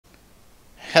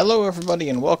Hello everybody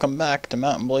and welcome back to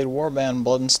Mount & Blade Warband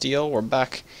Blood and Steel. We're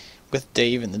back with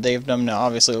Dave in the Dave Dome. Now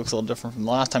obviously it looks a little different from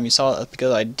the last time you saw it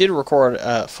because I did record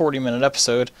a 40-minute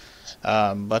episode,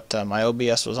 but my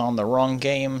OBS was on the wrong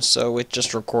game, so it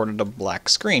just recorded a black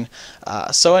screen.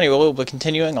 So anyway, we'll be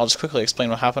continuing. I'll just quickly explain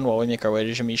what happened while we make our way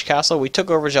to Jamish Castle. We took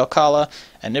over Jelkala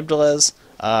and Ibdelez.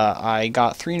 I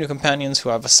got 3 new companions who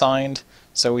I've assigned.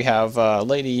 So we have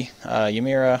Lady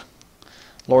Ymira,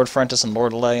 Lord Frentis, and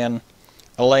Lord Elaine.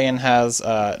 Elaine has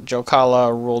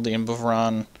Jelkala, Ruldi, and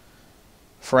Buvran.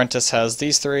 Frentis has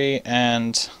these 3,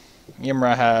 and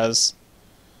Ymra has...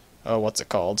 oh, what's it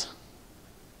called?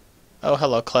 Oh,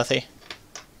 hello, Clethy.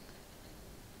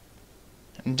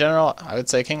 In general, I would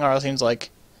say King Arl seems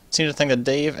to think that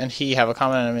Dave and he have a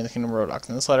common enemy in the Kingdom of Rhodox.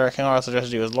 In this letter, King Arl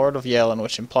suggested you as Lord of Yalen,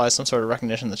 which implies some sort of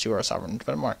recognition that you are a sovereign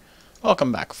independent monarch.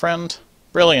 Welcome back, friend.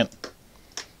 Brilliant.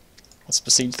 Let's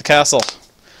besiege the castle.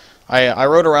 I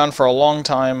rode around for a long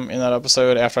time in that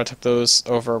episode after I took those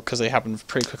over because they happened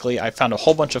pretty quickly. I found a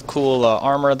whole bunch of cool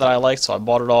armor that I liked, so I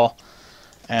bought it all.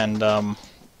 And,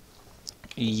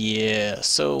 yeah,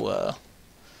 so,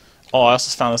 oh, I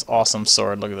also found this awesome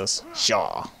sword. Look at this.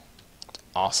 Shaw.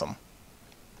 Awesome.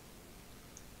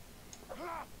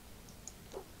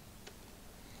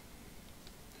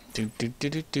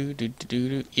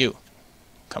 You.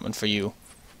 Coming for you.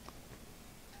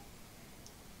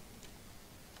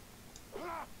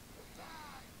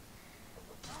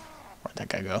 Where'd that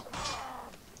guy go?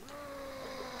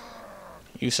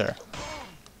 You, sir.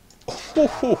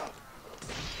 I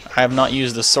have not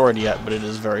used the sword yet, but it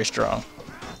is very strong.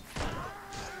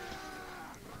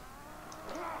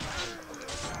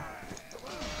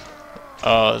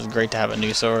 Oh, it's great to have a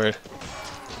new sword.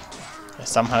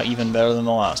 It's somehow even better than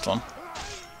the last one.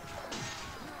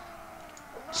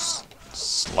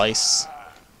 Slice.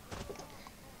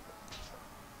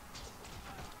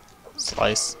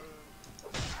 Slice.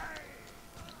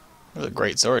 It's a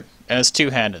great sword. And it's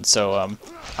two-handed, so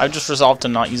I've just resolved to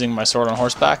not using my sword on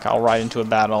horseback. I'll ride into a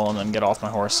battle and then get off my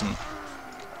horse and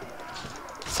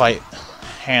fight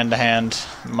hand-to-hand,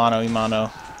 mano-a-mano.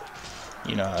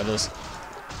 You know how it is.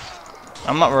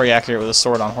 I'm not very accurate with a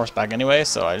sword on horseback anyway,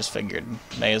 so I just figured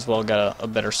may as well get a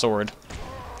better sword.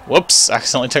 Whoops!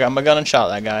 Accidentally took out my gun and shot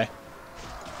that guy.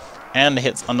 And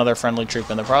hit another friendly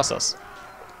troop in the process.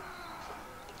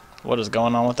 What is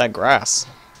going on with that grass?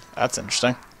 That's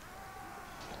interesting.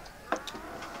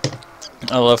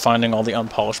 I love finding all the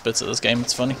unpolished bits of this game.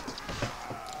 It's funny.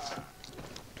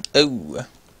 Oh.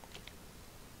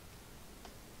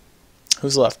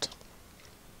 Who's left?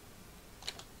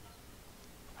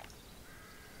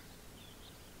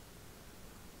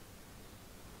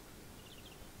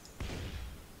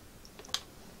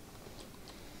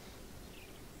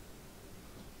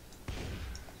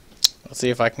 Let's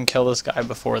see if I can kill this guy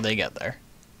before they get there.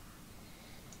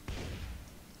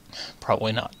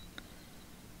 Probably not.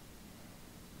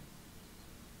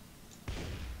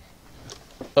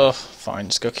 Ugh, fine,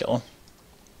 just go kill him.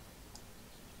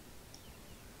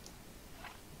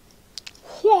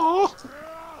 Whoa!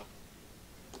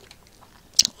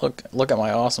 Look at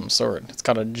my awesome sword. It's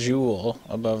got a jewel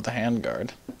above the handguard.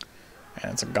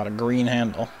 And it's got a green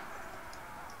handle.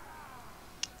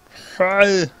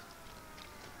 Hi!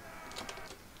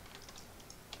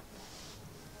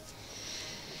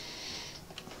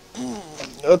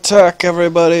 Attack,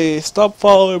 everybody! Stop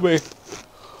following me!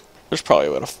 There's probably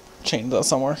a way to change that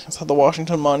somewhere. It's at the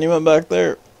Washington Monument back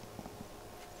there.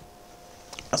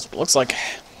 That's what it looks like.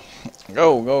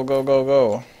 Go, go, go, go,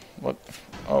 go. What?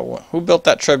 Oh, who built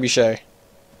that trebuchet?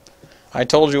 I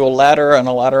told you a ladder and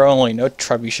a ladder only. No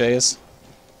trebuchets.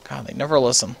 God, they never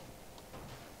listen.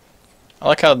 I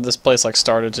like how this place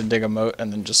started to dig a moat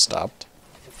and then just stopped.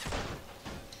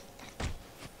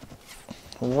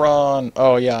 Run!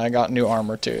 Oh yeah, I got new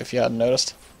armor too, if you hadn't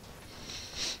noticed.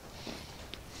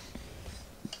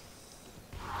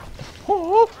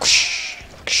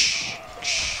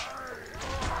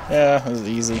 Yeah, this is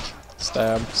easy.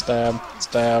 Stab, stab,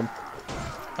 stab.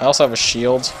 I also have a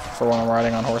shield for when I'm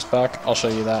riding on horseback. I'll show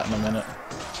you that in a minute.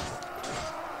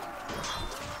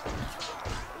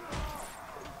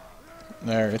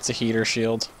 There, it's a heater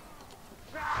shield.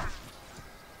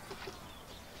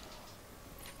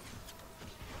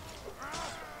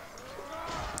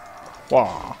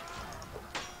 Wow.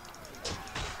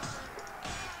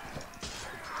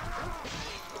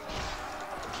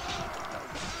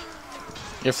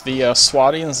 If the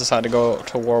Swadians decide to go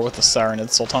to war with the Saranid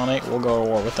Sultanate, we'll go to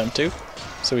war with them too,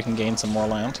 so we can gain some more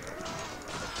land.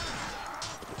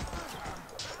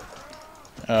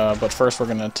 But first we're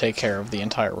going to take care of the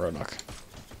entire Rhodoc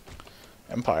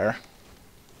Empire.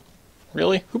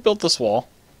 Really? Who built this wall?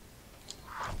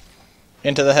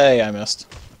 Into the hay, I missed.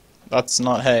 That's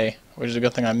not hay, which is a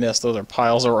good thing I missed. Those are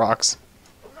piles of rocks.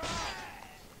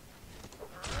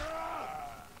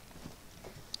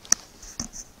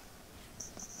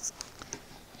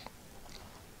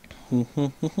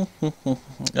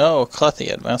 Oh,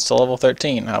 Clethy advanced to level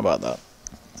 13. How about that?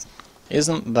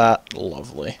 Isn't that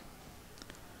lovely?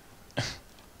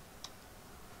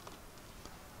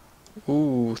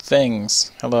 Ooh,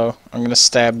 things. Hello. I'm gonna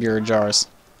stab your jars.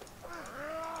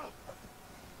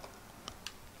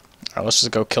 Alright, let's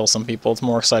just go kill some people. It's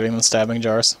more exciting than stabbing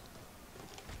jars.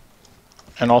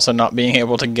 And also not being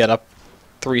able to get up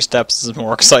 3 steps is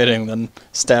more exciting than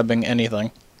stabbing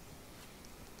anything.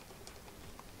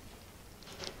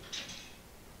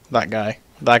 That guy.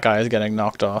 That guy is getting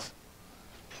knocked off.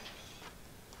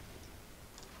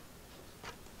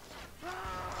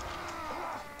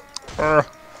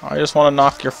 I just want to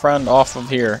knock your friend off of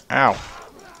here. Ow.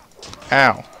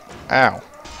 Ow. Ow.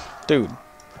 Dude.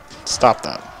 Stop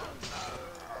that.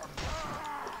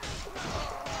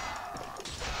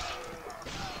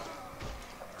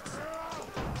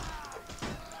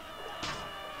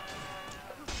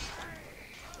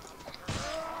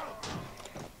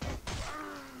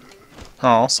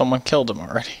 Oh, someone killed him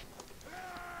already.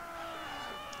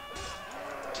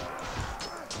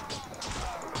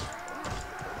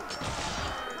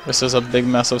 This is a big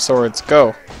mess of swords.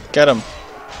 Go! Get him!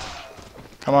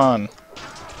 Come on.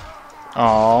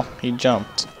 Aw, he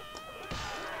jumped.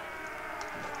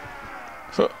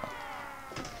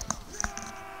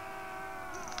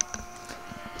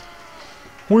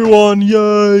 We won!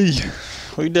 Yay!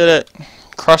 We did it!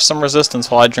 Crush some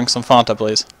resistance while I drink some Fanta,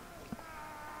 please.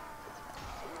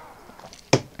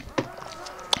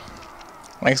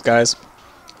 Thanks, guys.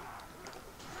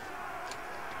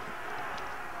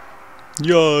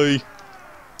 Yay!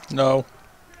 No.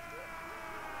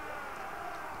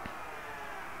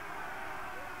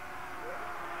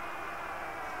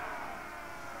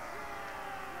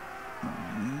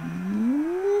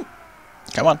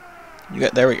 Come on. You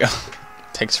get there we go.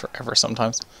 Takes forever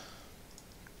sometimes.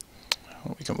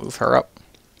 We can move her up.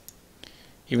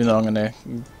 Even though I'm gonna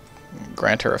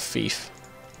grant her a fief.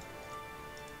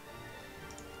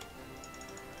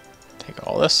 Take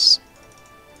all this.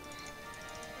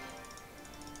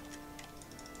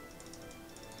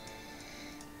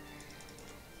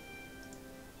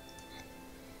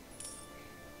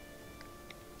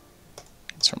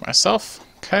 It's for myself.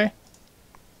 Okay.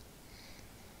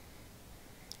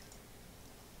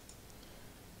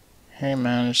 Hey,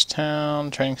 manage town,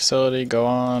 training facility, go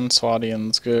on,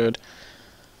 Swadian's good.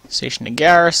 Station to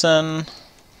garrison.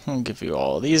 I'll give you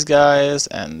all of these guys,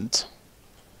 and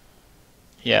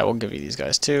yeah, we'll give you these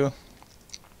guys too.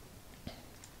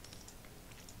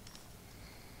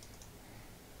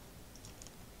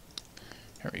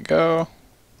 Here we go.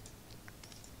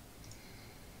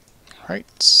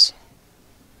 Right.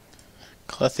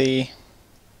 Clethy.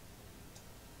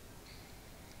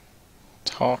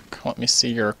 Talk. Let me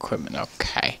see your equipment.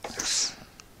 Okay.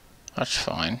 That's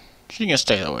fine. She can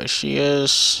stay the way she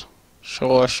is.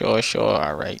 Sure, sure, sure.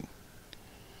 Alright.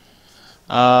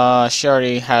 She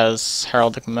already has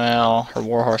heraldic mail. Her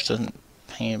warhorse doesn't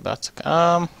paint about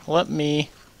to... let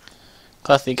me...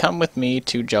 Clethy, come with me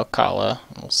to Jelkala.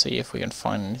 We'll see if we can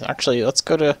find anything. Actually, let's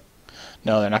go to...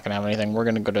 No, they're not going to have anything. We're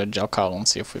going to go to Jelkala and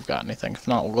see if we've got anything. If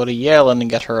not, we'll go to Yalen and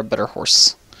get her a better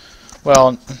horse.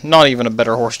 Well, not even a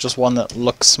better horse, just one that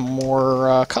looks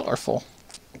more colorful.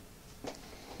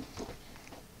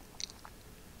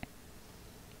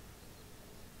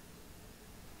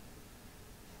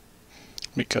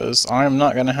 Because I'm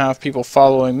not going to have people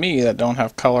following me that don't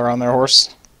have color on their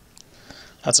horse.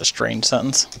 That's a strange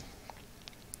sentence.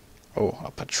 Oh,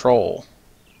 a patrol.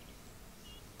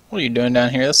 What are you doing down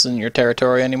here? This isn't your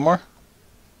territory anymore.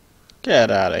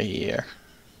 Get out of here.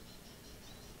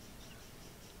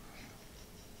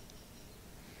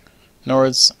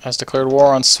 Nords has declared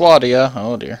war on Swadia.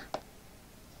 Oh dear.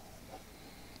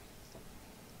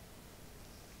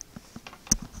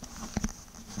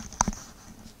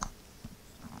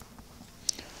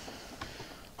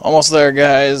 Almost there,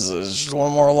 guys. There's just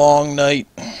one more long night.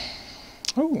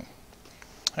 Ooh.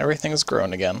 Everything's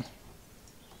grown again.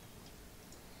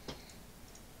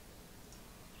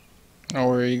 Oh,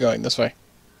 where are you going? This way.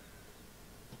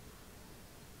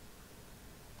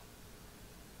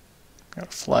 Got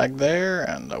a flag there,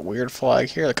 and a weird flag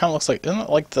here. It kind of looks like... Isn't it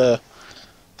like the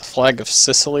flag of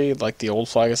Sicily? Like the old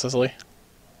flag of Sicily?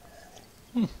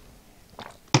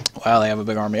 Wow, they have a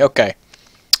big army. Okay.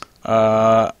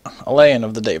 Alayan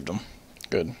of the Davedom.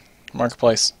 Good.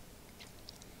 Marketplace.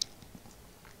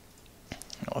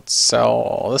 Let's sell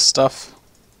all this stuff.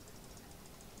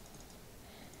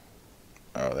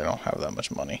 Oh, they don't have that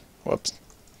much money. Whoops.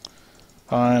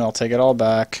 Fine, I'll take it all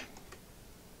back.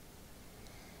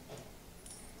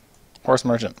 Horse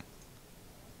merchant.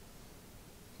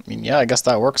 I mean, yeah, I guess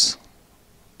that works.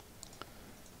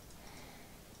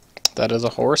 That is a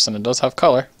horse, and it does have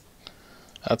color.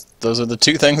 Those are the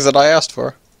two things that I asked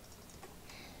for.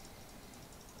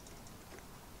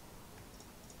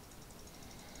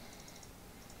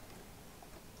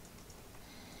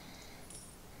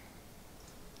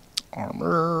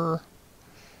 Armor.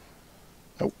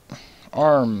 Nope.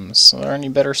 Arms. Are there any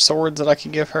better swords that I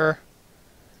could give her?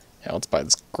 Yeah, let's buy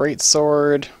this great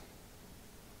sword.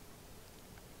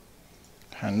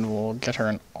 And we'll get her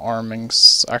an arming...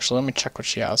 Actually, let me check what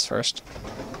she has first.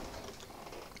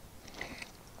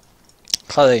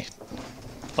 Chloe.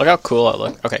 Look how cool I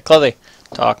look. Okay, Chloe,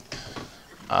 talk.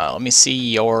 Let me see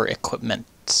your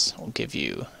equipment. We'll give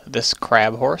you this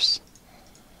crab horse.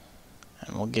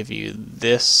 And we'll give you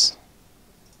this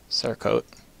surcoat.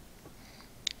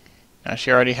 Now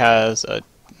she already has a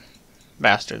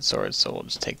bastard sword, so we'll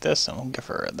just take this and we'll give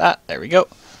her that. There we go.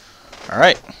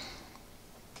 Alright.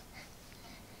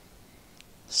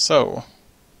 So,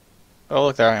 oh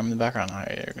look, there I am in the background. I'm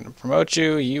going to promote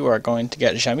you. You are going to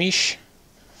get Jamish.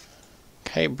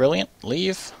 Okay, brilliant.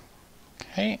 Leave.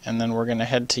 Okay, and then we're going to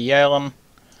head to Yalem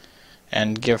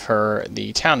and give her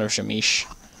the town of Jamish.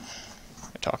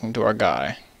 We're talking to our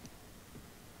guy.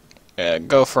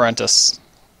 Go Ferentus.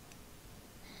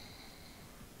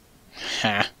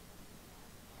 Ha.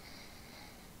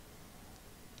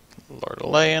 Lord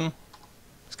Elaine.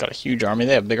 He's got a huge army.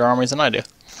 They have bigger armies than I do.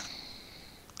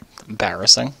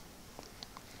 Embarrassing.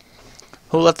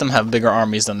 Who let them have bigger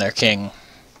armies than their king?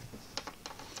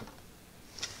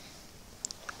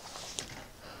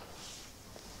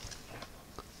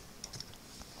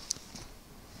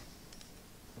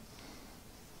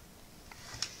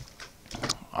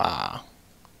 Ah.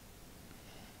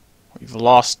 We've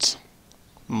lost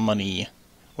money.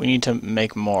 We need to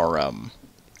make more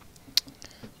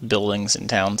buildings in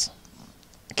towns.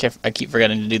 I keep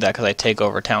forgetting to do that because I take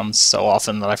over towns so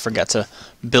often that I forget to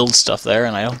build stuff there,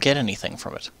 and I don't get anything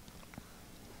from it.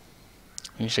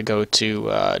 We should go to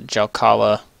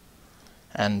Jalkala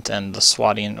and the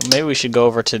Swadian. Maybe we should go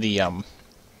over to the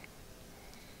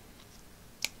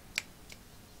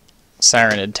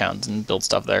Saranid towns and build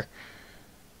stuff there,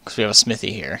 because we have a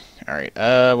smithy here. Alright,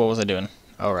 what was I doing?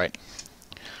 Oh, right.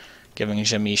 Giving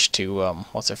Jamish to,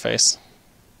 what's her face?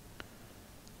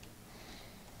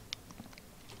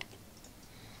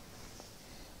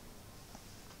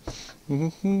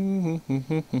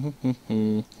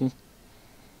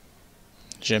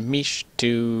 Jamish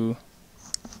to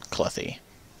Clethy.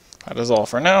 That is all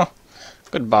for now.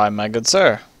 Goodbye, my good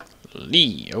sir.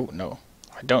 Lee. Oh, no.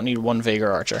 I don't need one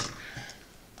Vagar archer.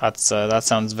 That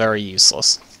sounds very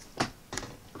useless.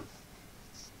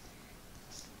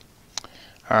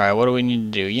 Alright, what do we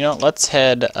need to do? You know, let's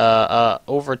head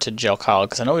over to Jalkala,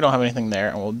 because I know we don't have anything there,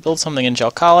 and we'll build something in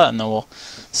Jalkala, and then we'll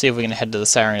see if we can head to the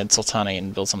Saranid Sultanate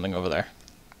and build something over there.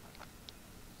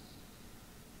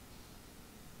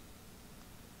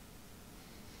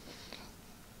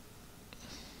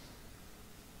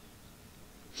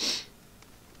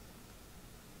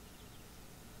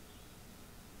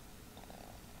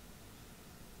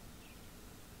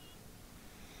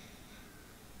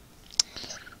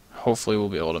 Hopefully we'll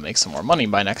be able to make some more money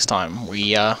by next time we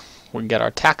get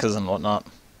our taxes and whatnot.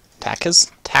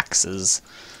 Taxes.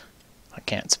 I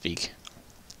can't speak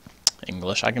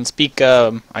English. I can speak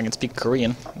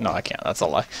Korean. No, I can't. That's a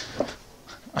lie.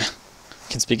 I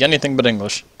can speak anything but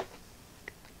English.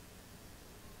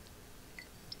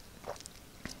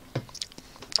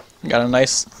 Got a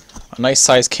nice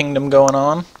sized kingdom going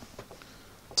on.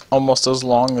 It's almost as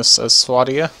long as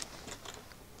Swadia.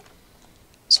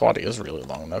 Swadia is really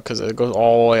long though, because it goes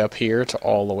all the way up here to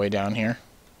all the way down here.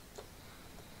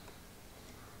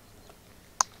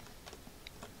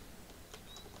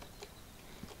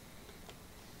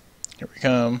 Here we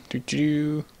come.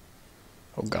 Doo-doo.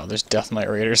 Oh god, there's Death Knight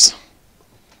Raiders.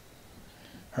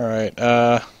 Alright,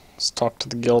 let's talk to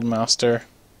the guild master.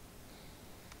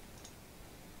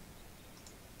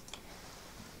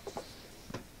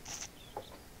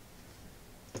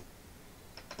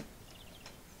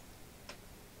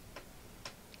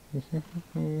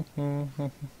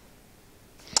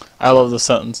 I love this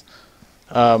sentence.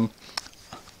 I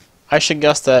should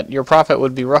guess that your profit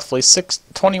would be roughly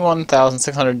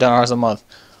 21,600 dinars a month,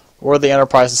 or the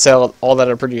enterprise to sell all that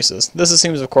it produces. This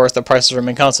assumes, of course, that prices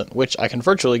remain constant, which I can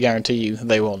virtually guarantee you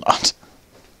they will not.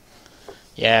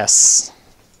 Yes.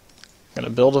 I'm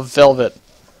gonna build a velvet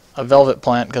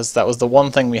plant, because that was the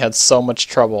one thing we had so much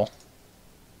trouble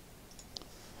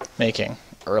making.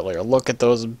 earlier. Look at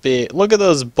those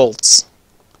bolts.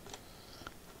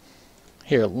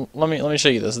 Here, let me show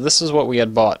you this. This is what we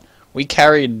had bought. We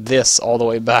carried this all the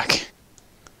way back.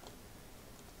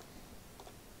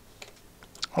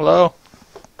 Hello?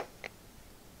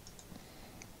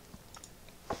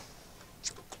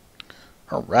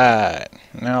 Alright,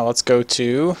 now let's go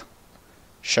to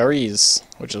Charisse,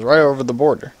 which is right over the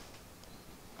border.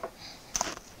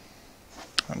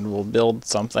 And we'll build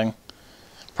something.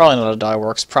 Probably not a dye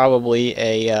works, probably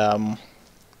a,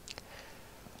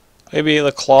 maybe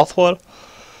the cloth one?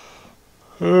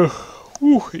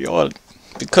 Yawn.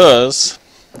 Because,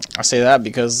 I say that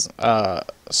because,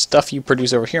 stuff you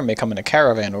produce over here may come in a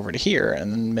caravan over to here,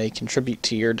 and then may contribute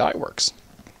to your dye works.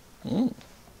 I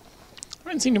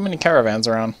haven't seen too many caravans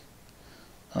around.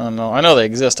 I don't know. I know they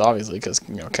exist, obviously, because,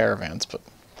 you know, caravans, but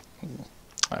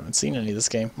I haven't seen any this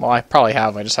game. Well, I probably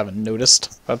have. I just haven't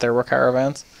noticed that there were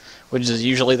caravans, which is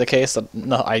usually the case. That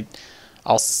no,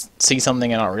 I'll see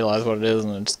something and I don't realize what it is,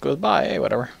 and it just goes by. Hey,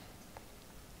 whatever.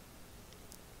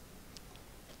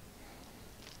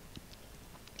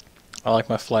 I like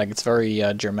my flag. It's very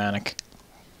Germanic,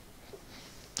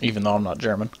 even though I'm not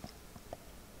German.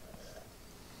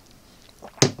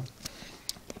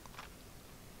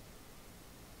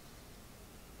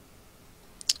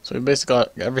 So we basically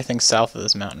got everything south of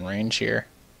this mountain range here.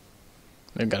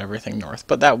 We've got everything north,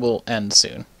 but that will end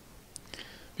soon.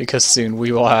 Because soon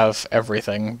we will have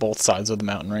everything, both sides of the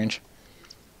mountain range.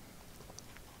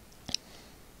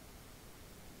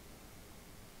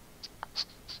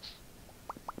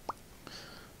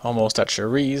 Almost at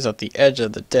Charisse, at the edge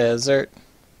of the desert.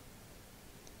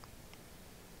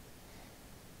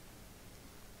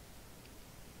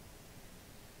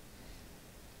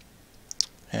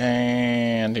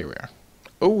 And here we are.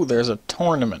 Oh, there's a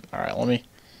tournament. Alright, let me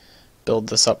build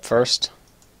this up first.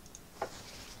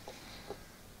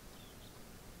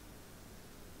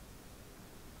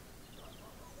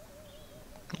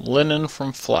 Linen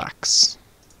from flax.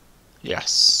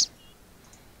 Yes.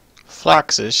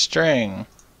 Flax is string.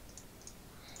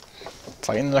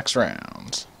 Fighting the next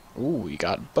round. Ooh, we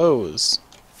got bows.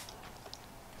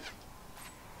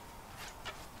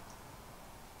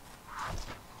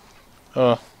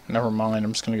 Oh, never mind.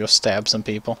 I'm just gonna go stab some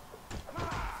people.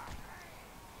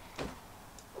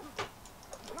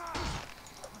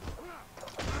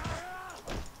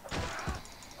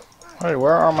 Hey,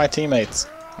 where are my teammates?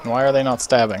 And why are they not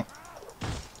stabbing?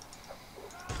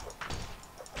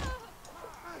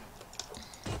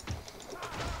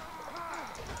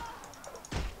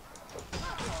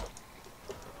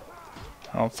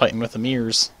 Oh, I'm fighting with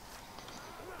emirs.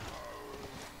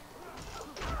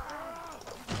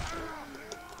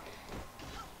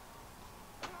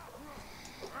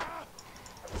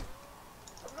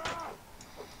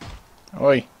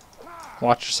 Oi,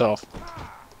 watch yourself.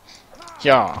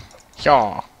 Yeah,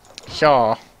 yeah,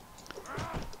 yeah.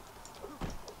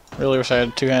 Really wish I had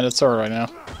a two-handed sword right now.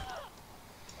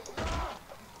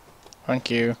 Thank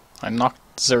you. I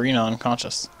knocked Zarina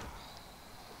unconscious.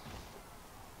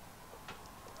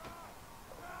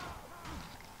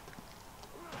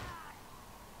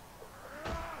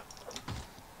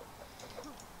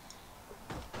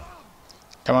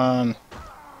 Come on.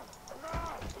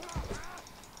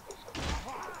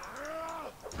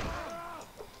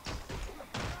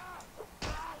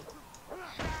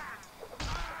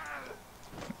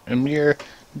 Emir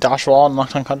Dashwal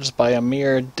knocked unconscious by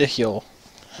Emir Dihil.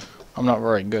 I'm not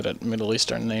very good at Middle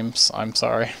Eastern names, I'm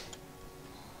sorry.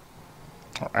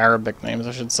 Or Arabic names,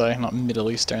 I should say, not Middle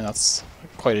Eastern. That's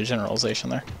quite a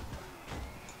generalization there.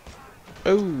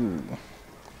 Ooh.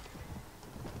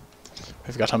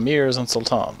 We've got Emirs and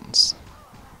Sultans.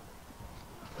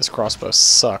 This crossbow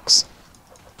sucks.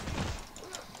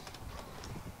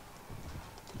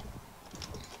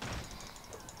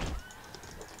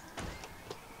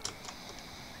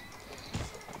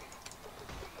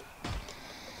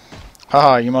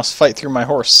 Haha, you must fight through my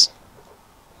horse.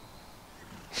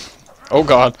 Oh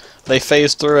god, they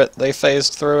phased through it, they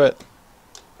phased through it.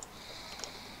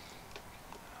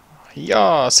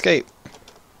 Yeah, escape.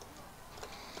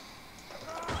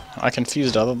 I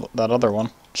confused that other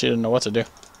one. She didn't know what to do.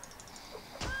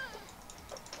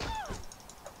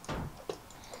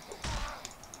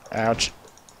 Ouch.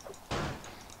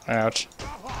 Ouch.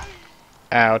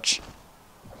 Ouch.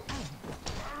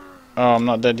 Oh, I'm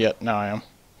not dead yet. Now I am.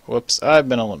 Whoops, I've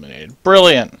been eliminated.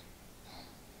 Brilliant!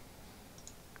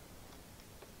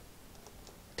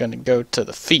 Gonna go to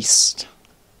the feast.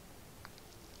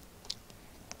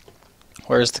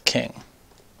 Where's the king?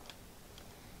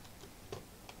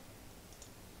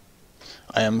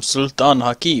 I am Sultan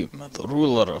Hakim, the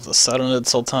ruler of the Saranid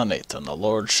Sultanate and the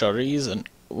Lord Shariz and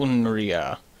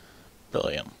Unriya.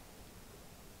 Brilliant.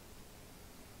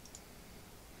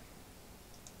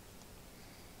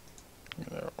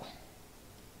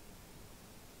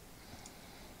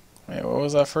 Wait, what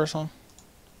was that first one?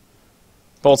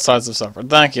 Both sides have suffered.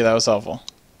 Thank you, that was helpful.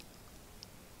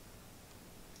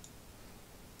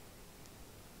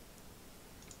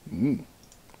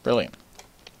 Brilliant.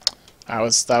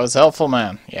 That was helpful,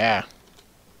 man. Yeah.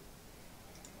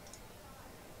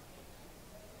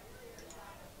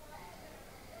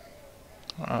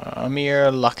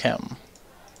 Amir Lakem.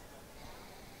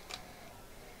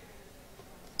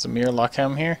 Is Amir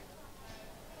Lakem here?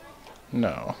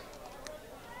 No.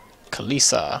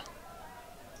 Kalisa.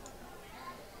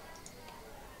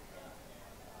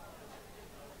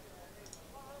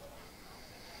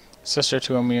 Sister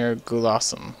to Amir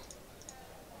Gulasan.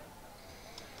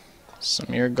 Is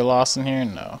Amir Gulasan here?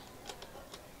 No.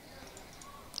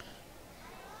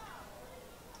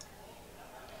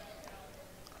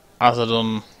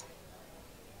 Azadun.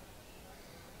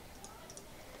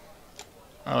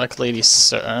 I like Lady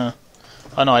Sir.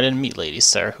 Oh no, I didn't meet Lady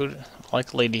Sir. I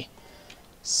like Lady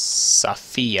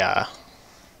Safia.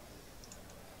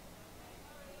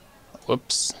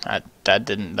 Whoops, that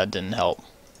didn't help.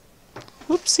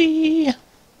 Whoopsie.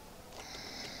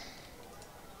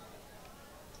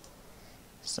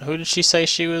 So who did she say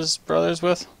she was brothers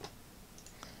with?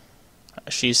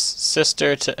 She's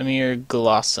sister to Amir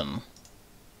Gulasan.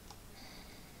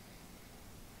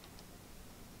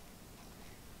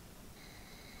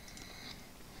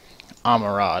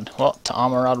 Amarad. Well, to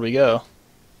Amarad we go.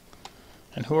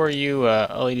 And who are you,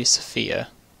 Lady Sophia?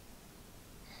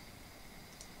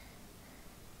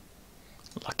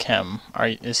 Lakem.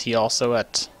 Is he also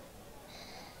at...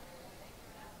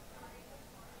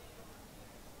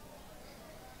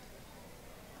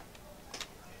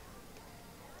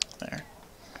 There.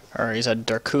 Alright, he's at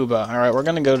Darkuba. Alright, we're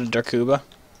gonna go to Darkuba.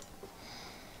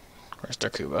 Where's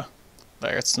Darkuba?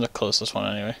 There, it's the closest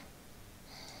one anyway.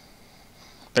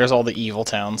 There's all the evil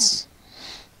towns.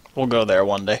 We'll go there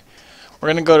one day. We're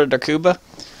gonna go to Darkuba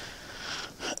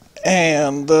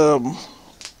and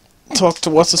talk to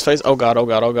what's his face. Oh god, oh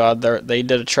god, oh god! They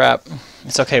did a trap.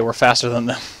 It's okay. We're faster than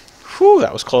them. Whew,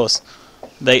 that was close.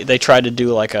 They tried to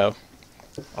do like a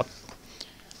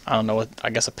I don't know what, I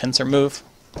guess a pincer move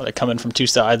where they come in from two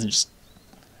sides and just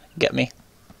get me.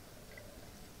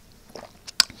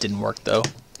 Didn't work though.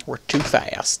 We're too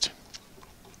fast.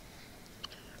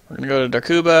 We're gonna go to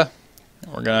Darkuba,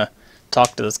 and we're gonna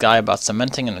talk to this guy about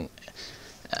cementing an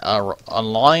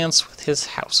alliance with his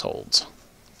household.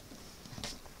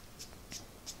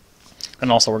 And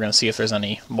also we're gonna see if there's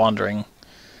any wandering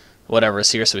whatever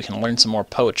is here so we can learn some more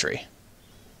poetry.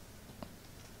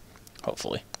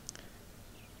 Hopefully.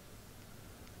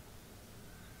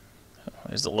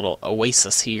 There's a little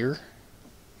oasis here.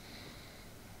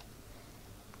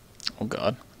 Oh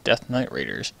god. Death Knight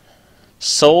Raiders.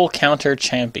 Soul Counter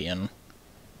Champion.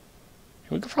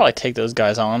 We could probably take those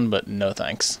guys on, but no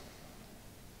thanks.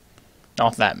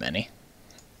 Not that many.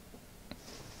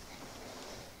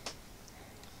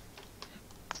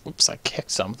 Oops, I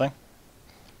kicked something.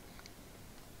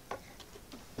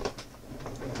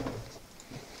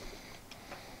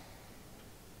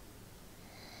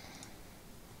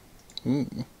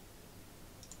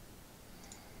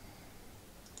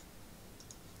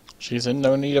 She's in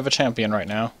no need of a champion right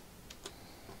now.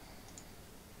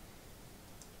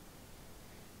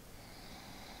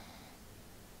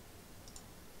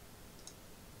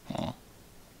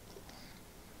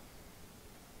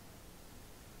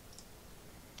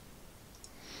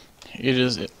 It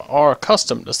is our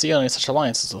custom to seal any such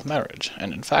alliances with marriage,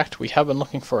 and in fact we have been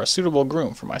looking for a suitable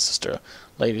groom for my sister,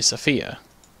 Lady Sophia.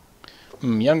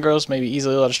 Young girls may be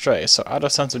easily led astray, so out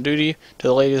of sense of duty to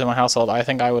the ladies in my household, I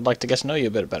think I would like to get to know you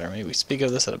a bit better. Maybe we speak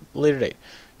of this at a later date.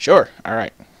 Sure,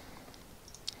 alright.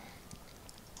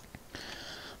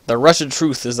 The wretched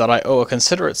truth is that I owe a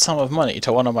considerate sum of money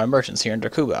to one of my merchants here in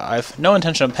Darkuba. I've no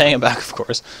intention of paying him back, of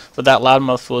course, but that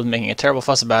loudmouth fool is making a terrible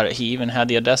fuss about it. He even had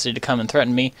the audacity to come and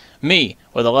threaten me,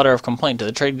 with a letter of complaint to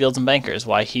the trade guilds and bankers.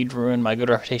 Why, he'd ruin my good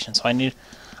reputation, so I need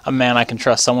a man I can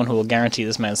trust, someone who will guarantee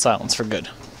this man's silence for good.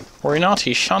 Worry not,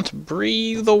 he shan't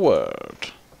breathe a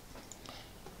word.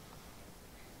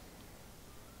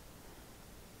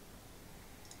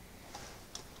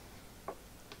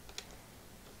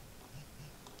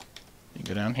 You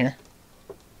go down here.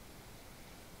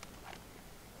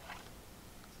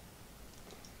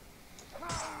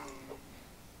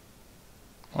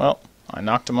 Well, I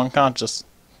knocked him unconscious.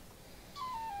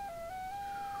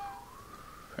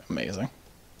 Amazing.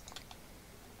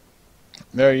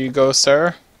 There you go,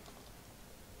 sir.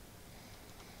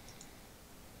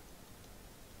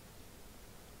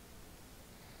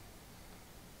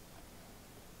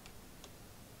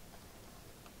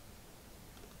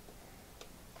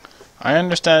 I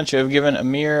understand you have given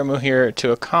Emir Muhir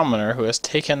to a commoner who has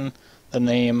taken the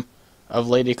name of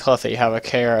Lady Cluthy. Have a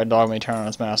care, a dog may turn on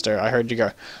its master. I heard you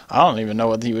go. I don't even know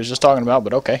what he was just talking about,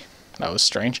 but okay. That was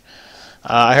strange.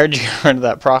 I heard you got rid of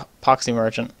that proxy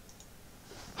merchant.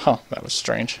 Huh, that was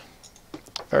strange.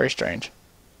 Very strange.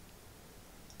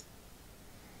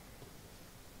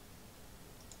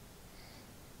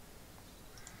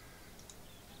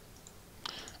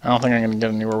 I don't think I'm going to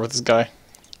get anywhere with this guy.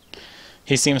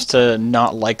 He seems to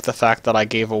not like the fact that I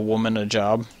gave a woman a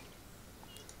job.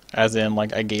 As in,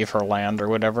 like, I gave her land or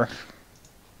whatever.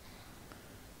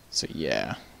 So,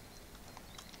 yeah.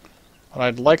 What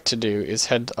I'd like to do is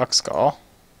head to Uxkhal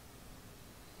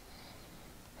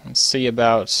and see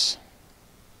about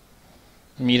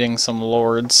meeting some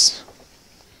lords.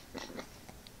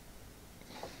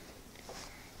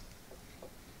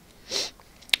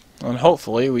 And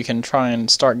hopefully we can try and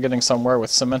start getting somewhere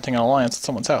with cementing an alliance with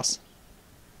someone's house.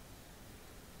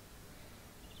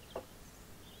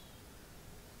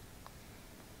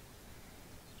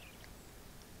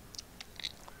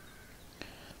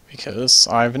 Because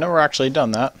I've never actually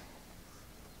done that.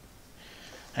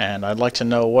 And I'd like to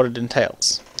know what it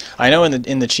entails. I know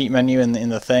in the cheat menu in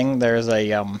the thing there's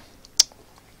a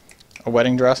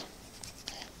wedding dress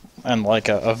and like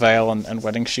a veil and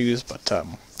wedding shoes, but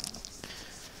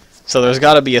so there's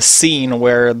got to be a scene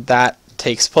where that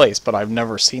takes place, but I've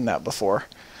never seen that before.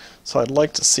 So I'd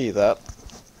like to see that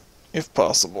if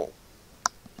possible.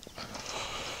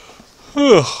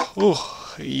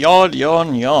 Yawn,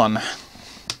 yawn, yawn.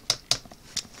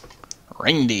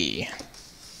 Randy.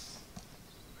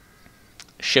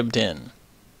 Shibden.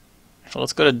 So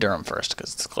let's go to Durham first,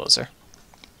 because it's closer.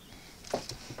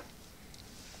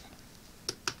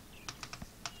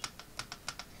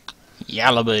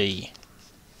 Yalabi.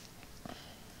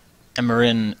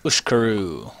 Emirin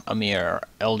Ushkaru. Amir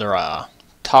Eldera.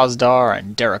 Tazdar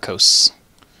and Derakos.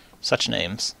 Such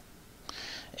names.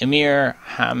 Emir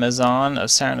Hamazan of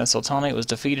Sarnath Sultanate was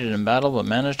defeated in battle but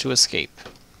managed to escape.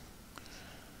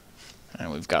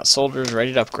 And we've got soldiers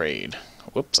ready to upgrade.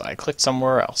 Whoops, I clicked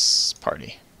somewhere else.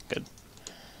 Party. Good.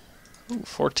 Ooh,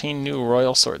 14 new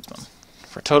royal swordsmen.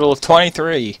 For a total of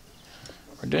 23.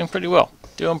 We're doing pretty well.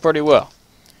 Doing pretty well.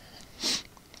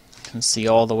 You can see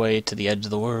all the way to the edge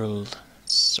of the world.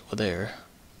 It's over there.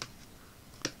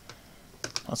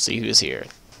 Let's see who's here.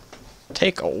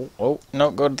 Oh, no,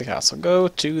 go to the castle. Go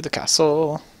to the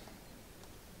castle.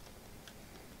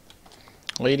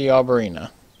 Lady Auberina.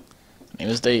 Name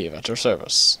is Dave, at your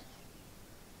service.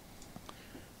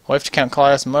 Wife to Count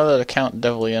Claudius, mother to Count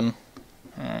Devlian.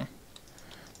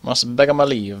 Must beg my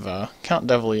leave. Count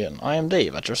Devlian, I am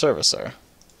Dave, at your service, sir.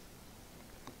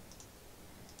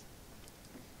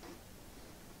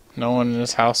 No one in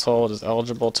his household is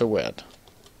eligible to wed.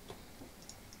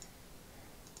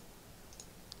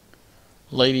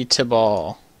 Lady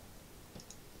Tiball.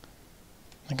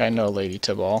 I think I know Lady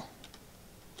Tiball.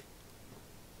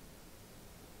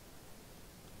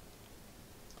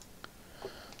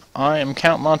 I am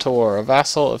Count Montour, a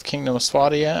vassal of Kingdom of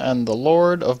Swadia, and the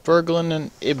Lord of Burglin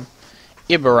and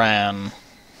Ibaran.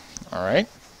 Alright.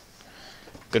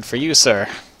 Good for you, sir.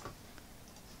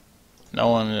 No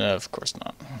one, of course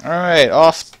not. Alright,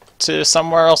 off to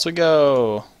somewhere else we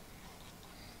go.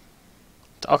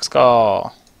 To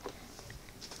Uxkhal.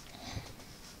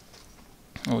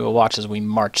 And we will watch as we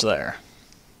march there.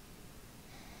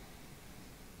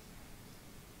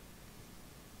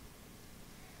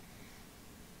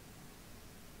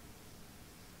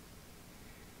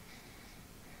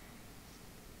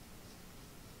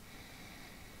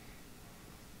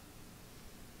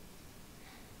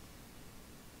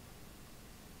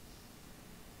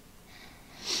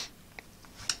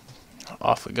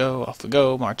 Off we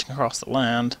go, marching across the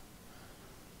land.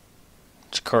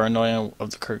 Chikoronoya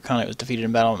of the Kyrgyzstan was defeated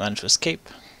in battle and managed to escape.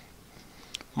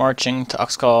 Marching to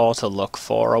Uxkhal to look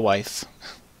for a wife.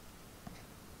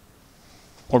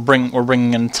 We're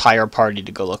bringing an entire party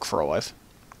to go look for a wife.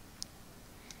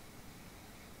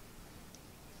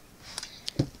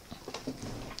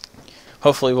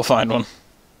 Hopefully we'll find one.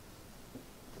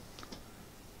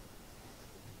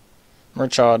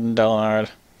 Murchad and Delinard.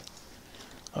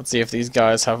 Let's see if these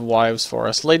guys have wives for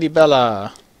us. Lady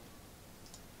Bella.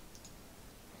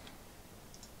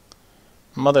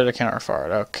 Mother to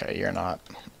Counterfart. Okay, you're not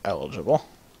eligible.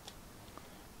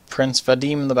 Prince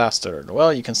Vadim the Bastard.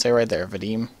 Well, you can stay right there,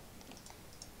 Vadim.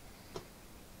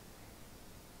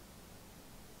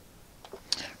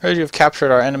 Heard you have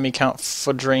captured our enemy Count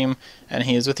Fudream, and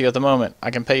he is with you at the moment. I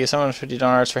can pay you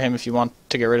 $750 for him if you want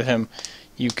to get rid of him.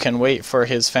 You can wait for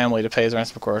his family to pay his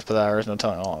ransom, of course, but there is no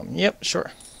telling all of them. Yep,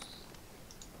 sure.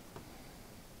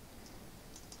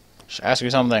 Should ask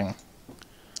you something.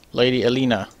 Lady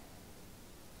Elena.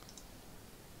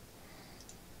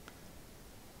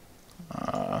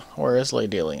 Where is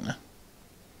Lady Elena?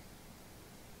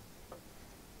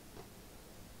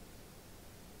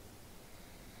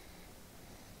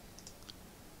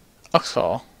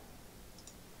 Uxkhal.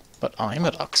 But I'm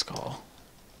at Uxkhal.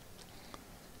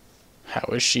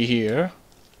 How is she here?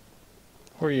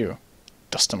 Who are you?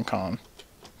 Dustum Khan.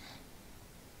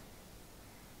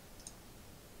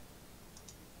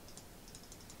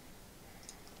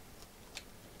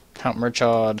 Count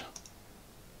Murchad.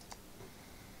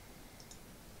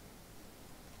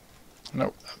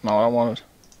 Nope, that's not what I wanted.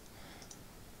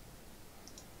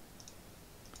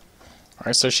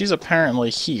 Alright, so she's apparently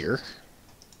here.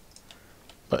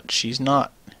 But she's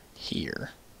not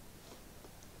here.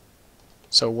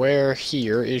 So where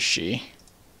here is she?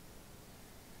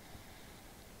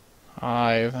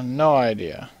 I have no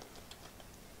idea.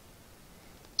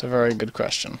 It's a very good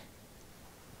question.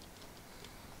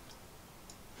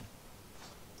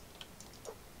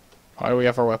 Why do we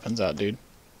have our weapons out, dude?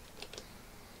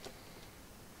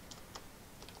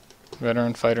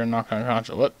 Veteran fighter, knock on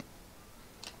conscious. What?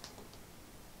 Is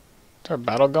there a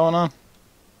battle going on?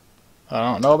 I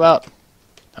don't know about.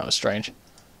 That was strange.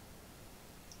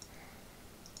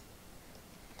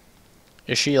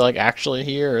 Is she like actually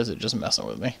here, or is it just messing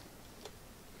with me?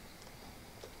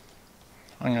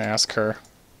 I'm gonna ask her.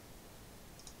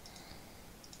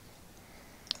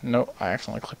 Nope, I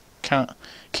accidentally clicked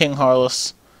King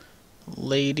Harless.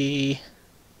 Lady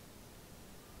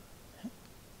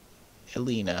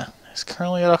Elena is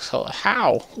currently at Uxkhal.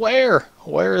 How? Where?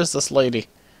 Where is this lady?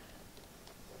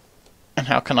 And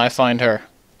how can I find her?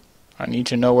 I need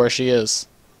to know where she is.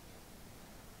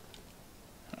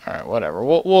 Alright, whatever.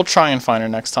 We'll try and find her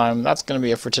next time. That's going to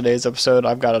be it for today's episode.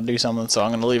 I've got to do something, so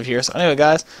I'm going to leave it here. So anyway,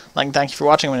 guys, I'd like to thank you for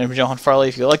watching. My name is Johan Farley.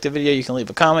 If you liked the video, you can leave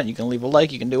a comment, you can leave a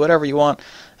like, you can do whatever you want.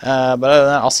 But other than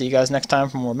that, I'll see you guys next time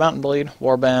for more Mountain Blade,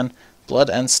 Warband, Blood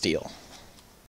and Steel.